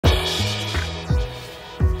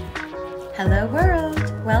Hello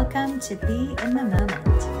world! Welcome to Be in the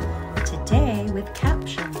Moment. Today with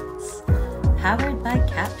captions, powered by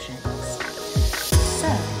captions. So,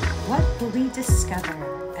 what will we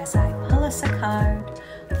discover as I pull us a card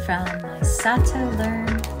from my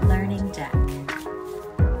SatoLearn learning deck?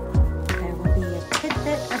 There will be a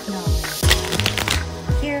tidbit of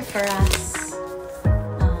knowledge here for us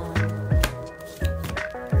on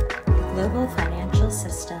the global financial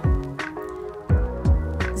system.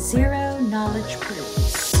 Zero knowledge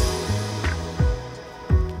proofs.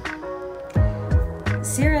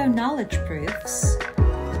 Zero knowledge proofs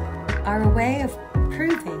are a way of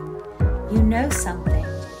proving you know something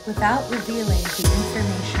without revealing the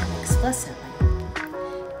information explicitly.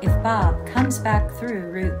 If Bob comes back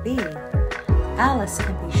through Route B, Alice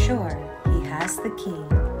can be sure he has the key.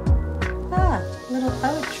 Ah, little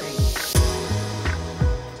poetry.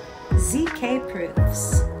 ZK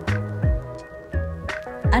proofs.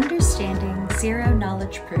 Understanding zero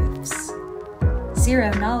knowledge proofs.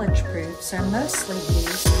 Zero knowledge proofs are mostly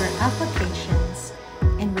used for applications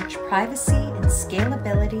in which privacy and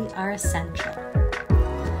scalability are essential.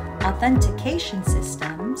 Authentication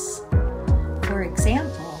systems, for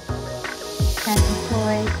example, can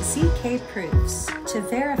employ ZK proofs to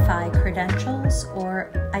verify credentials or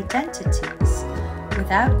identities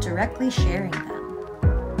without directly sharing them.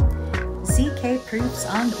 ZK proofs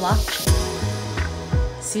on blockchain.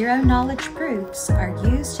 Zero knowledge proofs are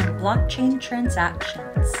used in blockchain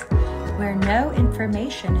transactions where no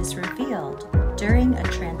information is revealed during a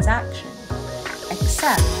transaction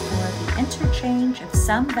except for the interchange of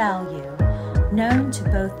some value known to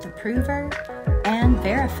both the prover and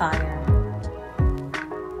verifier,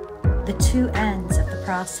 the two ends of the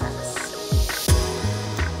process.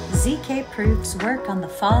 ZK proofs work on the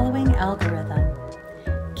following algorithm.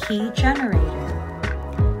 Key generator.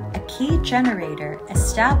 Key generator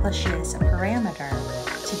establishes a parameter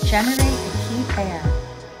to generate a key pair.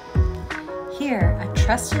 Here, a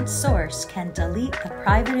trusted source can delete the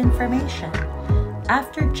private information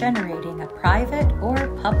after generating a private or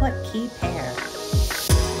public key pair.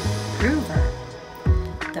 Prover.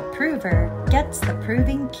 The prover gets the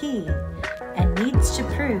proving key and needs to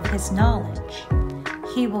prove his knowledge.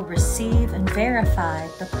 He will receive and verify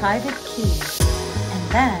the private key and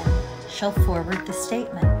then shall forward the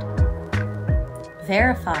statement.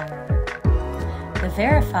 Verifier. The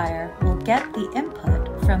verifier will get the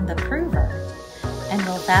input from the prover and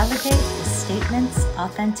will validate the statement's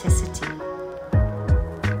authenticity.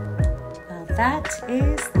 Well, that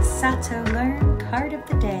is the SatoLearn card of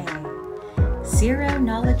the day. Zero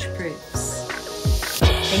knowledge proofs.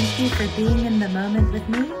 Thank you for being in the moment with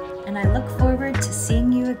me, and I look forward to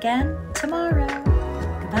seeing you again tomorrow.